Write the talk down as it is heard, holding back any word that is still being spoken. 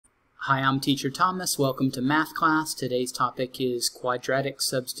Hi, I'm Teacher Thomas. Welcome to math class. Today's topic is quadratic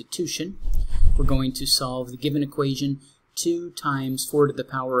substitution. We're going to solve the given equation 2 times 4 to the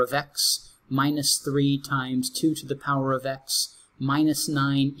power of x minus 3 times 2 to the power of x minus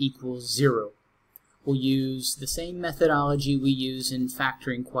 9 equals 0. We'll use the same methodology we use in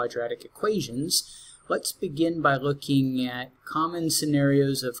factoring quadratic equations. Let's begin by looking at common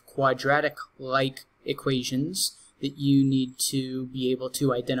scenarios of quadratic-like equations that you need to be able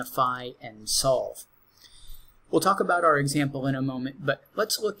to identify and solve. We'll talk about our example in a moment, but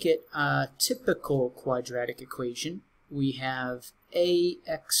let's look at a typical quadratic equation. We have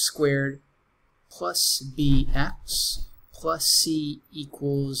ax squared plus bx plus c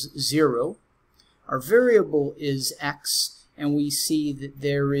equals 0. Our variable is x, and we see that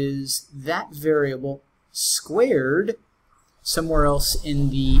there is that variable squared somewhere else in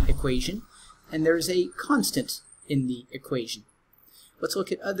the equation, and there's a constant in the equation. Let's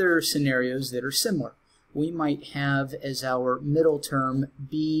look at other scenarios that are similar. We might have as our middle term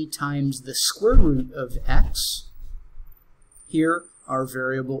b times the square root of x. Here our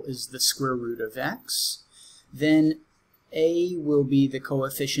variable is the square root of x. Then a will be the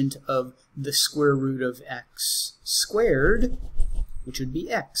coefficient of the square root of x squared, which would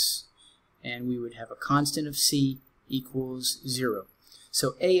be x. And we would have a constant of c equals 0.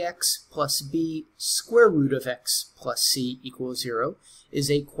 So ax plus b square root of x plus c equals 0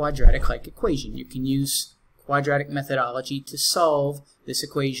 is a quadratic-like equation. You can use quadratic methodology to solve this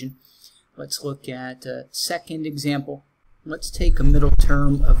equation. Let's look at a second example. Let's take a middle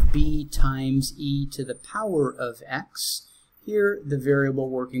term of b times e to the power of x. Here the variable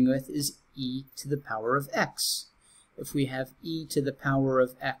working with is e to the power of x. If we have e to the power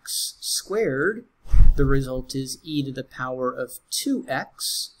of x squared, the result is e to the power of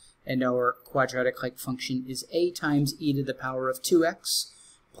 2x, and our quadratic-like function is a times e to the power of 2x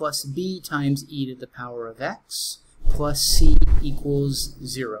plus b times e to the power of x plus c equals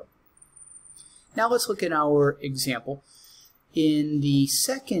 0. Now let's look at our example. In the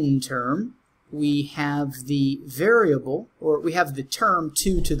second term, we have the variable, or we have the term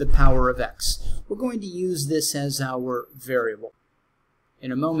 2 to the power of x. We're going to use this as our variable.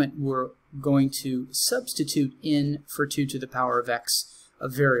 In a moment, we're going to substitute in for 2 to the power of x a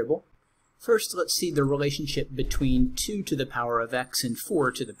variable. First, let's see the relationship between 2 to the power of x and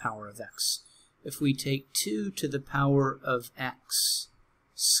 4 to the power of x. If we take 2 to the power of x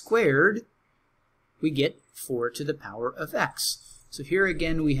squared, we get 4 to the power of x. So here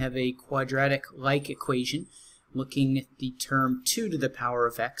again we have a quadratic-like equation looking at the term 2 to the power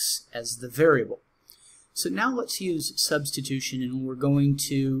of x as the variable. So now let's use substitution, and we're going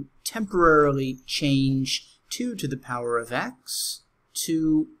to temporarily change 2 to the power of x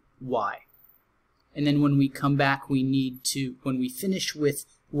to y. And then when we come back, we need to, when we finish with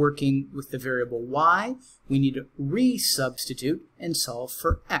working with the variable y, we need to resubstitute and solve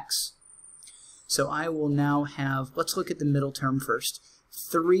for x. So I will now have, let's look at the middle term first.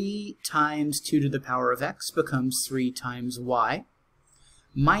 3 times 2 to the power of x becomes 3 times y.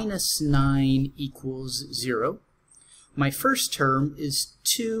 Minus 9 equals 0. My first term is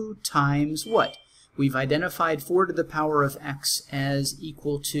 2 times what? We've identified 4 to the power of x as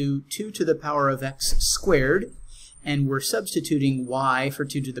equal to 2 to the power of x squared, and we're substituting y for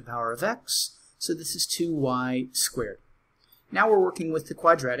 2 to the power of x, so this is 2y squared. Now we're working with the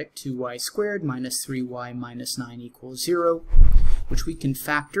quadratic. 2y squared minus 3y minus 9 equals 0, which we can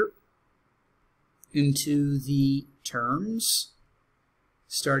factor into the terms,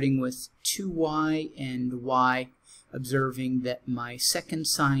 starting with 2y and y, observing that my second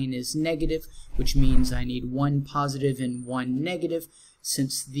sign is negative, which means I need one positive and one negative.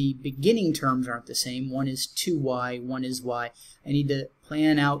 Since the beginning terms aren't the same, one is 2y, one is y, I need to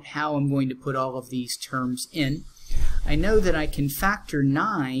plan out how I'm going to put all of these terms in. I know that I can factor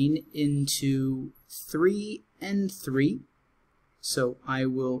 9 into 3 and 3, so I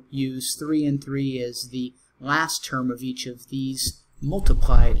will use 3 and 3 as the last term of each of these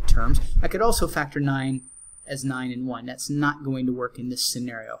multiplied terms. I could also factor 9 as 9 and 1. That's not going to work in this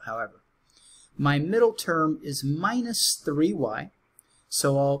scenario, however. My middle term is minus 3y,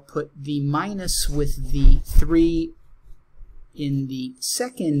 so I'll put the minus with the 3 in the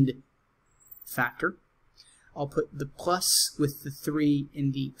second factor. I'll put the plus with the 3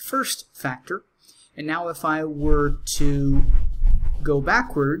 in the first factor. And now if I were to go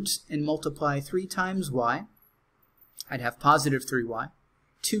backwards and multiply 3 times y, I'd have positive 3y.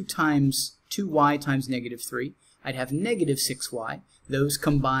 2 times 2y times negative 3, I'd have negative 6y. Those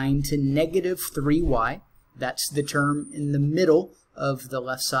combine to negative 3y. That's the term in the middle of the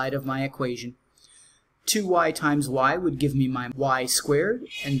left side of my equation. 2y times y would give me my y squared,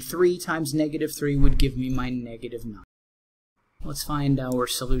 and 3 times negative 3 would give me my negative 9. Let's find our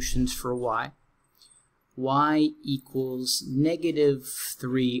solutions for y. Y equals negative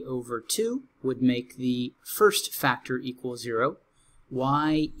 3 over 2 would make the first factor equal 0.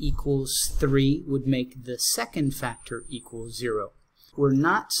 Y equals 3 would make the second factor equal 0. We're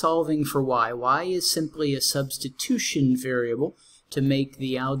not solving for y. Y is simply a substitution variable to make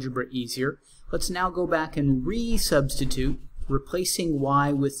the algebra easier. Let's now go back and re-substitute, replacing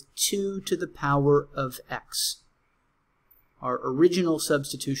y with 2 to the power of x. Our original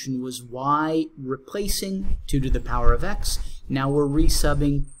substitution was y replacing 2 to the power of x. Now we're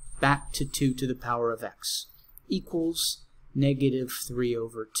resubbing back to 2 to the power of x equals negative 3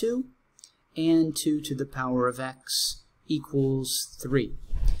 over 2, and 2 to the power of x equals 3.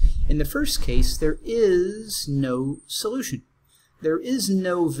 In the first case, there is no solution. There is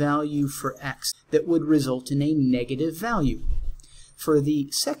no value for x that would result in a negative value. For the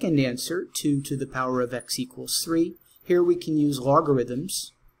second answer, 2 to the power of x equals 3, here we can use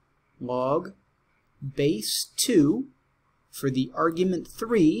logarithms. Log base 2 for the argument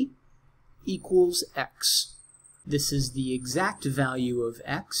 3 equals x. This is the exact value of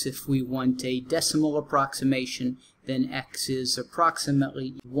x. If we want a decimal approximation, then x is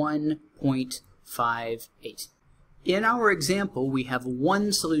approximately 1.58. In our example, we have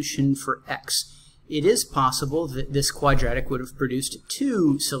one solution for x. It is possible that this quadratic would have produced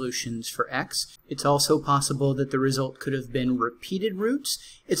 2 solutions for x. It's also possible that the result could have been repeated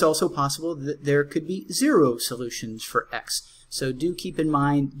roots. It's also possible that there could be 0 solutions for x. So do keep in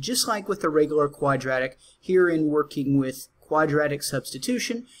mind, just like with a regular quadratic, here in working with quadratic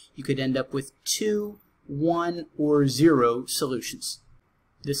substitution, you could end up with 2, 1, or 0 solutions.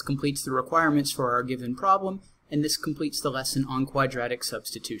 This completes the requirements for our given problem, and this completes the lesson on quadratic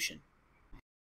substitution.